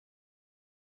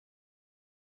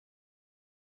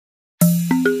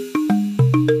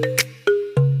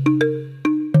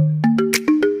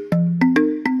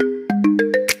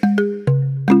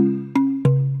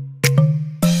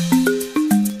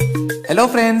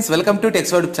Friends, welcome to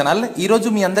tax word channel. ఈ రోజు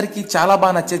మీ అందరికీ చాలా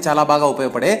బాగా నచ్చే, చాలా బాగా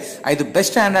ఉపయోగపడే 5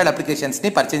 బెస్ట్ ఆండ్రాయిడ్ అప్లికేషన్స్ ని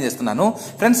పరిచయం చేస్తున్నాను.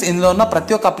 ఫ్రెండ్స్, ఇందులో ఉన్న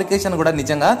ప్రతి ఒక్క అప్లికేషన్ కూడా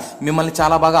నిజంగా మిమ్మల్ని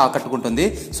చాలా బాగా ఆకట్టుకుంటుంది.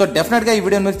 సో డెఫినెట్ గా ఈ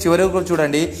వీడియో మీరు చివరి వరకు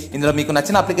చూడండి. ఇందులో మీకు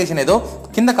నచ్చిన అప్లికేషన్ ఏదో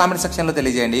కింద కామెంట్ సెక్షన్ లో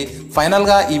తెలియజేయండి. ఫైనల్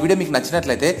గా ఈ వీడియో మీకు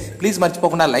నచ్చినట్లయితే ప్లీజ్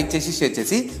మర్చిపోకుండా లైక్ చేసి, షేర్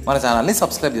చేసి మన ఛానల్ ని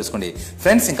సబ్స్క్రైబ్ చేసుకోండి.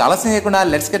 ఫ్రెండ్స్, ఇంకా ఆలస్యం చేయకుండా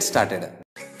let's get started.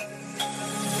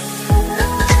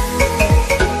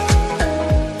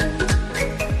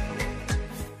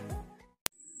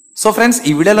 So friends,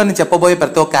 ఈ వీడియోలో నేను చెప్పబోయే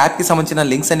ప్రతి ఒక్క యాప్ కి సంబంధించిన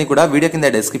లింక్స్ అన్ని కూడా వీడియో కింద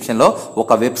డిస్క్రిప్షన్ లో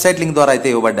ఒక వెబ్సైట్ లింక్ ద్వారా అయితే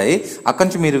ఇవ్వబడ్డాయి. అక్కడి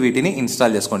నుంచి మీరు వీటిని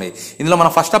ఇన్స్టాల్ చేసుకోండి. ఇందులో మన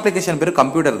ఫస్ట్ అప్లికేషన్ పేరు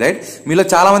కంప్యూటర్ గైడ్. మీలో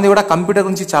చాలా మంది కూడా కంప్యూటర్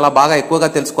గురించి చాలా బాగా ఎక్కువగా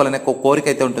తెలుసుకోవాలనే కోరిక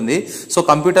అయితే ఉంటుంది. సో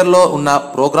కంప్యూటర్ లో ఉన్న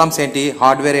ప్రోగ్రామ్స్ ఏంటి,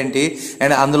 హార్డ్వేర్ ఏంటి,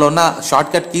 అండ్ అందులో ఉన్న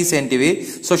షార్ట్ కట్ కీస్ ఏంటివి,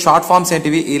 సో షార్ట్ ఫామ్స్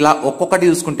ఏంటివి, ఇలా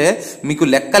ఒక్కొక్కటి చూసుకుంటే మీకు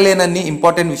లెక్కలేనన్ని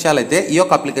ఇంపార్టెంట్ విషయాలు అయితే ఈ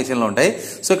యొక్క అప్లికేషన్ లో ఉంటాయి.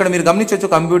 సో ఇక్కడ మీరు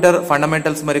గమనించవచ్చు, కంప్యూటర్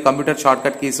ఫండమెంటల్స్ మరియు computer short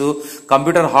cut keys,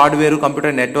 computer hardware,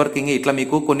 computer networking, ఇట్లా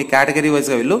మీకు కొన్ని కేటగిరీ వైజ్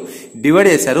గా వీళ్ళు డివైడ్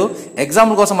చేశారు.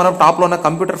 ఎగ్జాంపుల్ కోసం మనం టాప్ లో ఉన్న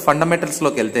కంప్యూటర్ ఫండమెంటల్స్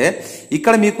లోకి వెళ్తే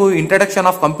ఇక్కడ మీకు ఇంట్రడక్షన్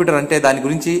ఆఫ్ కంప్యూటర్ అంటే దాని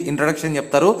గురించి ఇంట్రడక్షన్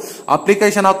చెప్తారు.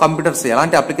 అప్లికేషన్ ఆఫ్ కంప్యూటర్స్,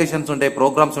 ఎలాంటి అప్లికేషన్స్ ఉంటాయి,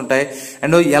 ప్రోగ్రామ్స్ ఉంటాయి,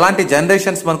 అండ్ ఎలాంటి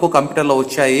జనరేషన్స్ మనకు కంప్యూటర్ లో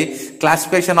వచ్చాయి,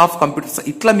 క్లాసిఫికేషన్ ఆఫ్ కంప్యూటర్స్,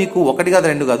 ఇట్లా మీకు ఒకటి కాదు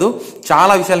రెండు కాదు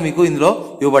చాలా విషయాలు మీకు ఇందులో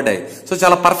ఇవ్వబడ్డాయి. సో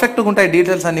చాలా పర్ఫెక్ట్ గా ఉంటాయి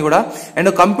డీటెయిల్స్ అన్ని కూడా.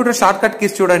 And computer short cut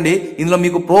keys చూడండి, ఇందులో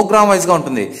మీకు ప్రోగ్రామ్ వైజ్ గా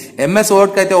ఉంటుంది. ఎంఎస్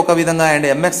వర్డ్ కి అయితే ఒక విధంగా, అండ్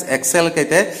ఎంఎస్ ఎక్సెల్ కి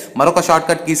అయితే మరొక షార్ట్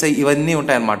కట్ కీస్ ఇవన్నీ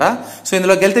ఉంటాయి అనమాట. సో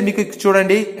ఇందులోకి వెళ్తే మీకు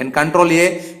చూడండి, and control A,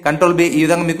 control B, ఈ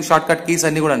విధంగా మీకు షార్ట్ కట్ కీస్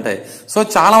అన్ని కూడా ఉంటాయి. సో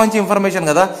చాలా మంచి ఇన్ఫర్మేషన్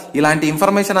కదా. ఇలాంటి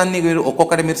ఇన్ఫర్మేషన్ అన్ని మీరు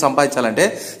ఒక్కొక్కటి మీరు సంపాదించాలంటే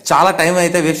చాలా టైం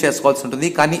అయితే వేస్ట్ చేసుకోవాల్సి ఉంటుంది.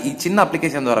 కానీ ఈ చిన్న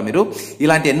అప్లికేషన్ ద్వారా మీరు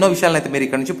ఇలాంటి ఎన్నో విషయాలను అయితే మీరు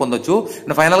ఇక్కడ నుంచి పొందొచ్చు.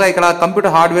 అండ్ ఫైనల్ గా ఇక్కడ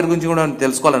కంప్యూటర్ హార్డ్వేర్ గురించి కూడా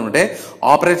తెలుసుకోవాలనుకుంటే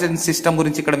ఆపరేటింగ్ సిస్టమ్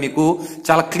గురించి ఇక్కడ మీకు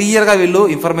చాలా క్లియర్ గా వీళ్ళు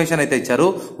ఇన్ఫర్మేషన్ అయితే ఇచ్చారు.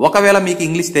 ఒకవేళ మీకు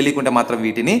ఇంగ్లీష్ తెలియకుంటే మాత్రం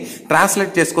వీటిని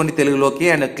ట్రాన్స్లేట్ చేసుకోండి తెలుగులోకి,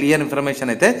 అండ్ క్లియర్ ఇన్ఫర్మేషన్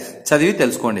అయితే చదివి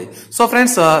తెలుసుకోండి. సో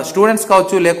ఫ్రెండ్స్, స్టూడెంట్స్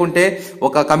కావచ్చు, లేకుంటే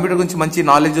ఒక కంప్యూటర్ గురించి మంచి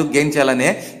నాలెడ్జ్ గెయిన్ చేయాలనే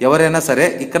ఎవరైనా సరే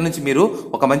ఇక్కడ నుంచి మీరు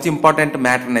ఒక మంచి ఇంపార్టెంట్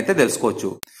మ్యాటర్ అయితే తెలుసుకోవచ్చు.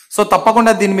 సో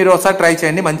తప్పకుండా దీన్ని మీరు ఒకసారి ట్రై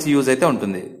చేయండి, మంచి యూజ్ అయితే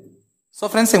ఉంటుంది. సో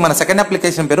ఫ్రెండ్స్, మన సెకండ్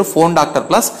అప్లికేషన్ పేరు ఫోన్ డాక్టర్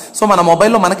ప్లస్. సో మన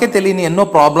మొబైల్లో మనకే తెలియని ఎన్నో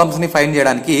ప్రాబ్లమ్స్ ని ఫైండ్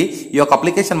చేయడానికి ఈ యొక్క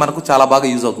అప్లికేషన్ మనకు చాలా బాగా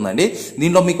యూజ్ అవుతుందండి.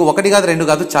 దీనిలో మీకు ఒకటి కాదు రెండు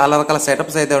కాదు చాలా రకాల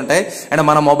సెటప్స్ అయితే ఉంటాయి. అండ్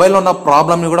మన మొబైల్లో ఉన్న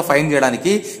ప్రాబ్లమ్ ని కూడా ఫైండ్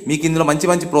చేయడానికి మీకు ఇందులో మంచి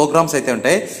మంచి ప్రోగ్రామ్స్ అయితే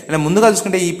ఉంటాయి. అండ్ ముందుగా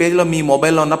చూసుకుంటే ఈ పేజ్ లో మీ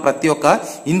మొబైల్లో ఉన్న ప్రతి ఒక్క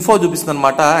ఇన్ఫో చూపిస్తుంది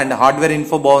అనమాట. అండ్ హార్డ్వేర్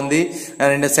ఇన్ఫో బాగుంది.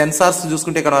 అండ్ సెన్సార్స్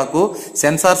చూసుకుంటే ఇక్కడ మనకు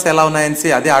సెన్సార్స్ ఎలా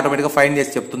ఉన్నాయని అదే ఆటోమేటిక్ గా ఫైండ్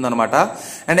చేసి చెప్తుంది అనమాట.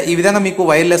 అండ్ ఈ విధంగా మీకు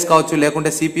వైర్లెస్ కావచ్చు,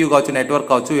 లేకుంటే సిపియూ కావచ్చు, నెట్వర్క్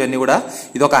కావచ్చు, ఇవన్నీ కూడా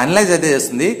ఇది ఒక అనలైజ్ అయితే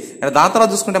చేస్తుంది. అండ్ దాని తర్వాత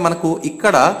చూసుకుంటే మనకు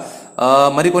ఇక్కడ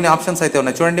మరికొన్ని ఆప్షన్స్ అయితే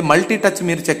ఉన్నాయి. చూడండి, మల్టీ టచ్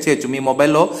మీరు చెక్ చేయొచ్చు. మీ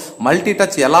మొబైల్లో మల్టీ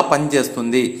టచ్ ఎలా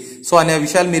పనిచేస్తుంది సో అనే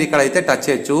విషయాలు మీరు ఇక్కడ అయితే టచ్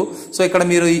చేయొచ్చు. సో ఇక్కడ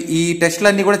మీరు ఈ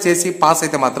టెస్ట్లన్నీ కూడా చేసి పాస్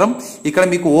అయితే మాత్రం ఇక్కడ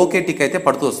మీకు ఓకే టిక్ అయితే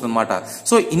పడుతూ వస్తుంది అనమాట.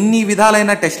 సో ఇన్ని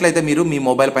విధాలైన టెస్ట్లు అయితే మీరు మీ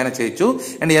మొబైల్ పైన చేయొచ్చు.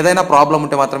 అండ్ ఏదైనా ప్రాబ్లం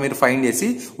ఉంటే మాత్రం మీరు ఫైండ్ చేసి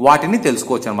వాటిని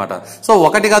తెలుసుకోవచ్చు అనమాట. సో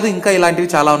ఒకటి కాదు, ఇంకా ఇలాంటివి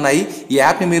చాలా ఉన్నాయి. ఈ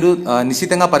యాప్ ని మీరు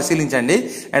నిశ్చితంగా పరిశీలించండి,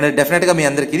 అండ్ డెఫినెట్ గా మీ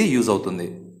అందరికీ ఇది యూజ్ అవుతుంది.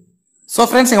 సో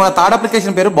ఫ్రెండ్స్, మన థర్డ్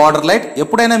అప్లికేషన్ పేరు బార్డర్ లైట్.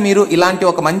 ఎప్పుడైనా మీరు ఇలాంటి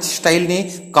ఒక మంచి స్టైల్ ని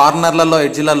కార్నర్లలో,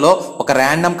 ఎడ్జ్లలో ఒక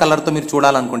ర్యాండమ్ కలర్ తో మీరు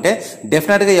చూడాలనుకుంటే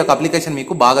డెఫినెట్ గా ఈ యొక్క అప్లికేషన్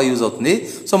మీకు బాగా యూజ్ అవుతుంది.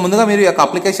 సో ముందుగా మీరు ఈ యొక్క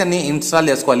అప్లికేషన్ ని ఇన్స్టాల్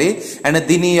చేసుకోవాలి, అండ్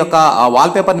దీని యొక్క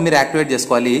వాల్ పేపర్ ని మీరు యాక్టివేట్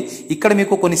చేసుకోవాలి. ఇక్కడ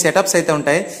మీకు కొన్ని సెటప్స్ అయితే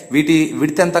ఉంటాయి. వీటి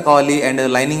విడ్త్ ఎంత కావాలి, అండ్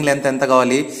లైనింగ్ లెంత్ ఎంత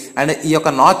కావాలి, అండ్ ఈ యొక్క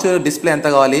నాచ్ డిస్ప్లే ఎంత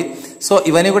కావాలి. సో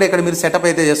ఇవన్నీ కూడా ఇక్కడ మీరు సెటప్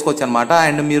అయితే చేసుకోవచ్చు అనమాట.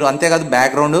 అండ్ మీరు అంతేకాదు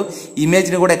బ్యాక్గ్రౌండ్ ఇమేజ్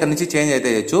ని కూడా ఇక్కడ నుంచి చేంజ్ అయితే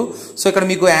చేయొచ్చు. సో ఇక్కడ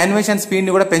మీకు యానిమేషన్ స్పీడ్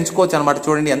ని కూడా పెంచుకోవచ్చు అనమాట.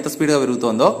 చూడండి ఎంత స్పీడ్ గా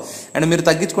పెరుగుతుందో. అండ్ మీరు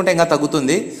తగ్గించుకుంటే ఇంకా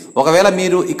తగ్గుతుంది. ఒకవేళ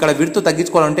మీరు ఇక్కడ విడ్త్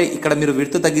తగ్గించుకోవాలంటే ఇక్కడ మీరు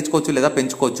విడ్త్ తగ్గించుకోవచ్చు లేదా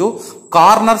పెంచుకోవచ్చు.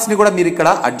 కార్నర్స్ ని కూడా మీరు ఇక్కడ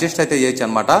అడ్జస్ట్ అయితే చేయొచ్చు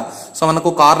అనమాట. సో మనకు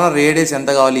కార్నర్ రేడియస్ ఎంత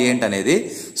కావాలి ఏంటి అనేది.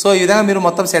 సో ఈ విధంగా మీరు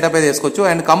మొత్తం సెటప్ అయితే చేసుకోవచ్చు.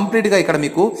 అండ్ కంప్లీట్ గా ఇక్కడ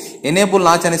మీకు ఎనేబుల్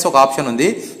నాచ్ అనేసి ఒక ఆప్షన్ ఉంది.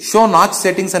 షో నాచ్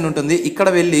సెట్టింగ్స్ అని ఉంటుంది. ఇక్కడ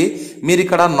వెళ్ళి మీరు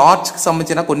ఇక్కడ నాచ్ కి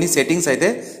సంబంధించిన కొన్ని సెట్టింగ్స్ అయితే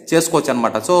చేసుకోవచ్చు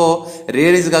అనమాట. సో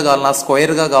రేడియస్ గా కావాలన్నా,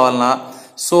 స్క్వేర్ గా కావాలన్నా,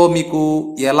 సో మీకు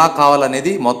ఎలా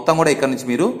కావాలనేది మొత్తం కూడా ఇక్కడ నుంచి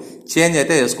మీరు చేంజ్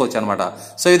అయితే చేసుకోవచ్చు అనమాట.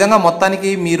 సో ఈ విధంగా మొత్తానికి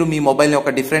మీరు మీ మొబైల్ ని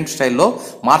ఒక డిఫరెంట్ స్టైల్లో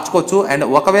మార్చుకోవచ్చు. అండ్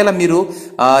ఒకవేళ మీరు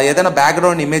ఏదైనా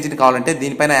బ్యాక్గ్రౌండ్ ఇమేజ్ ని కావాలంటే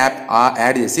దీనిపైన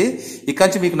యాడ్ చేసి ఇక్కడ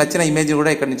నుంచి మీకు నచ్చిన ఇమేజ్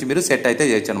కూడా ఇక్కడ నుంచి మీరు సెట్ అయితే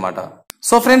చేయొచ్చు అనమాట.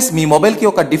 సో ఫ్రెండ్స్, మీ మొబైల్ కి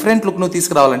ఒక డిఫరెంట్ లుక్ ను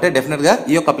తీసుకురావాలంటే డెఫినెట్ గా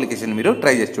ఈ యొక్క అప్లికేషన్ మీరు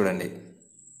ట్రై చేసి చూడండి.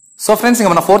 సో ఫ్రెండ్స్,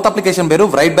 ఇంకా మన ఫోర్త్ అప్లికేషన్ పేరు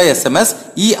రైట్ బై SMS.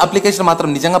 ఈ అప్లికేషన్ మాత్రం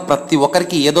నిజంగా ప్రతి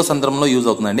ఒక్కరికి ఏదో సందర్భంలో యూజ్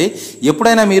అవుతుందండి.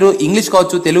 ఎప్పుడైనా మీరు ఇంగ్లీష్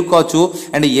కావచ్చు, తెలుగు కావచ్చు,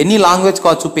 అండ్ ఎనీ లాంగ్వేజ్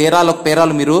కావచ్చు,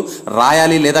 పేరాలు మీరు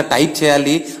రాయాలి లేదా టైప్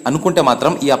చేయాలి అనుకుంటే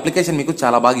మాత్రం ఈ అప్లికేషన్ మీకు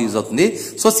చాలా బాగా యూజ్ అవుతుంది.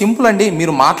 సో సింపుల్ అండి,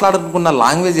 మీరు మాట్లాడుకున్న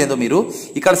లాంగ్వేజ్ ఏదో మీరు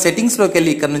ఇక్కడ సెట్టింగ్స్ లోకి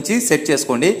వెళ్ళి ఇక్కడ నుంచి సెట్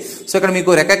చేసుకోండి. సో ఇక్కడ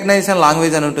మీకు రికగ్నైజేషన్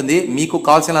లాంగ్వేజ్ అని ఉంటుంది. మీకు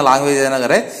కావాల్సిన లాంగ్వేజ్ అయినా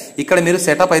సరే ఇక్కడ మీరు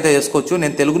సెటప్ అయితే చేసుకోవచ్చు.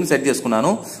 నేను తెలుగుని సెట్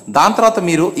చేసుకున్నాను. దాని తర్వాత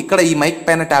మీరు ఇక్కడ ఈ మైక్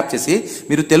పైన ట్యాప్ చేసి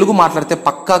మీరు తెలుగు మాట్లాడితే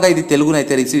పక్కాగా ఇది తెలుగుని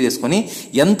అయితే రిసీవ్ చేసుకుని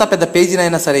ఎంత పెద్ద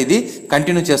పేజీనైనా సరే ఇది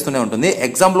కంటిన్యూ చేస్తూనే ఉంటుంది.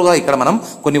 ఎగ్జాంపుల్ గా ఇక్కడ మనం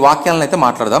కొన్ని వాక్యాలను అయితే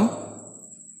మాట్లాడదాం.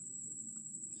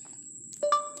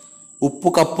 ఉప్పు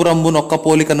కప్పు రంబు నొక్క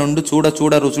పోలిక నుండి చూడ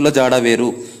చూడ రుచుల జాడ వేరు,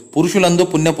 పురుషులందు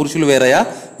పుణ్య పురుషులు వేరయ,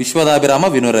 విశ్వదాభిరామ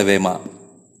వినురవేమ.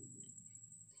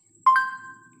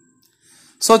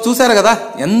 సో చూసారు కదా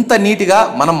ఎంత నీట్గా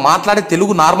మనం మాట్లాడే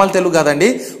తెలుగు, నార్మల్ తెలుగు కాదండి,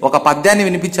 ఒక పద్యాన్ని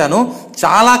వినిపించాను.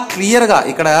 చాలా క్లియర్గా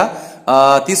ఇక్కడ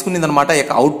తీసుకునింది అనమాట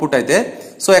అవుట్పుట్ అయితే.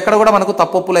 సో ఎక్కడ కూడా మనకు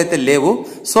తప్పులు అయితే లేవు.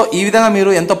 సో ఈ విధంగా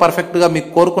మీరు ఎంతో పర్ఫెక్ట్గా మీకు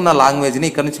కోరుకున్న లాంగ్వేజ్ని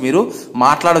ఇక్కడ నుంచి మీరు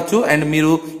మాట్లాడొచ్చు. అండ్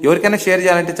మీరు ఎవరికైనా షేర్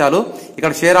చేయాలంటే చాలు,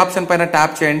 ఇక్కడ షేర్ ఆప్షన్ పైన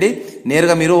ట్యాప్ చేయండి.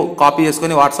 నేరుగా మీరు కాపీ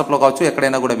చేసుకుని వాట్సాప్లో కావచ్చు,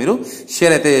 ఎక్కడైనా కూడా మీరు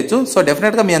షేర్ అయితే చేయొచ్చు. సో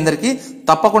డెఫినెట్గా మీ అందరికీ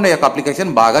తప్పకుండా ఈ యొక్క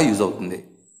అప్లికేషన్ బాగా యూజ్ అవుతుంది.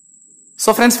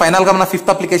 సో ఫ్రెండ్స్, ఫైనల్ గా మన ఫిఫ్త్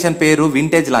అప్లికేషన్ పేరు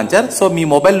వింటేజ్ లాంచర్. సో మీ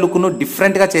మొబైల్ లుక్ ను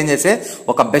డిఫరెంట్ గా చేంజ్ చేసే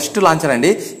ఒక బెస్ట్ లాంచర్ అండి.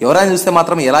 ఎవరైనా చూస్తే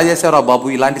మాత్రం ఎలా చేశారో బాబు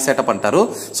ఇలాంటి సెటప్ అంటారు.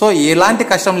 సో ఎలాంటి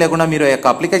కష్టం లేకుండా మీరు ఈ యొక్క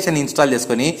అప్లికేషన్ ఇన్స్టాల్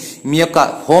చేసుకుని మీ యొక్క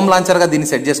హోమ్ లాంచర్ గా దీన్ని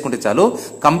సెట్ చేసుకుంటే చాలు,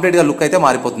 కంప్లీట్ గా లుక్ అయితే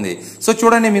మారిపోతుంది. సో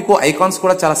చూడండి, మీకు ఐకాన్స్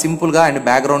కూడా చాలా సింపుల్ గా అండ్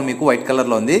బ్యాక్గ్రౌండ్ మీకు వైట్ కలర్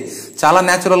లో ఉంది. చాలా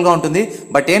న్యాచురల్ గా ఉంటుంది.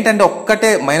 బట్ ఏంటంటే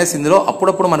ఒక్కటే మైనస్ ఇందులో,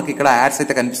 అప్పుడప్పుడు మనకి ఇక్కడ యాడ్స్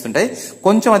అయితే కనిపిస్తుంటాయి,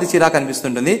 కొంచెం అది చిరాకు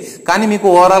కనిపిస్తుంటుంది. కానీ మీకు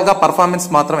ఓవరాల్ గా పర్ఫార్మెన్స్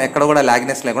మాత్రం ఎక్కడ కూడా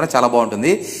లాగ్నెస్ లేకుండా చాలా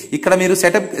బాగుంటుంది. ఇక్కడ మీరు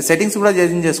సెట్టింగ్స్ కూడా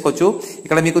చేంజ్ చేసుకోవచ్చు.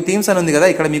 ఇక్కడ మీకు థీమ్స్ అని ఉంది కదా,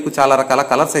 ఇక్కడ మీకు చాలా రకాల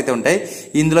కలర్స్ అయితే ఉంటాయి.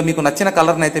 ఇందులో మీకు నచ్చిన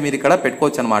కలర్ అయితే మీరు ఇక్కడ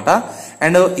పెట్టుకోవచ్చు అనమాట.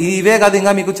 అండ్ ఇవే కాదు,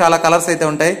 ఇంకా మీకు చాలా కలర్స్ అయితే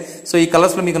ఉంటాయి. సో ఈ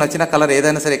కలర్స్ లో మీకు నచ్చిన కలర్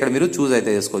ఏదైనా సరే ఇక్కడ మీరు చూస్ అయితే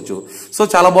చేసుకోవచ్చు. సో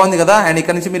చాలా బాగుంది కదా. అండ్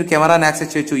ఇక్కడ నుంచి మీరు కెమెరాని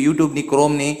యాక్సెస్ చేయొచ్చు, యూట్యూబ్ ని,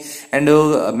 క్రోమ్ ని, అండ్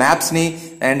మ్యాప్స్ ని,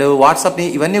 అండ్ వాట్సాప్ ని,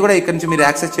 ఇవన్నీ కూడా ఇక్కడ నుంచి మీరు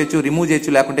యాక్సెస్ చేయొచ్చు, రిమూవ్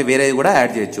చేయొచ్చు, లేకుంటే వేరే కూడా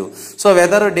యాడ్ చేయొచ్చు. So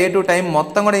whether, day to time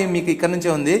మొత్తం కూడా మీకు ఇక్కడ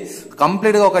నుంచే ఉంది.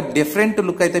 కంప్లీట్ గా ఒక డిఫరెంట్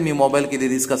లుక్ అయితే మీ మొబైల్ కి ఇది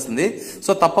తీసుకొస్తుంది.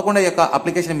 సో తప్పకుండా ఈ యొక్క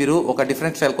అప్లికేషన్ మీరు ఒక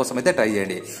డిఫరెంట్ స్టైల్ కోసం అయితే ట్రై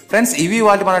చేయండి. ఫ్రెండ్స్, ఇవి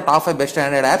వాటి మన టాప్ 5 బెస్ట్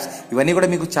ఆండ్రాయిడ్ యాప్స్. ఇవన్నీ కూడా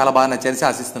మీకు చాలా బాగా నచ్చేసి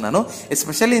ఆశిస్తున్నాను.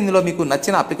 ఎస్పెషల్లీ ఇందులో మీకు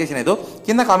నచ్చిన అప్లికేషన్ ఏదో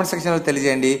కింద కామెంట్ సెక్షన్ లో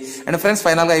తెలియజేయండి. అండ్ ఫ్రెండ్స్,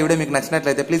 ఫైనల్ గా ఈ వీడియో మీకు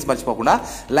నచ్చినట్లయితే ప్లీజ్ మర్చిపోకుండా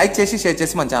లైక్ చేసి, షేర్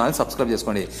చేసి మన ఛానల్ సబ్స్క్రైబ్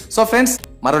చేసుకోండి. సో ఫ్రెండ్స్,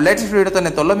 మరో లేటెస్ట్ వీడియోతో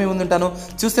నేను త్వరలో మీ ముందుంటాను.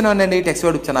 చూస్తూనే ఉండండి text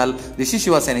YouTube channel. This is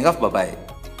Shiva signing off. Bye.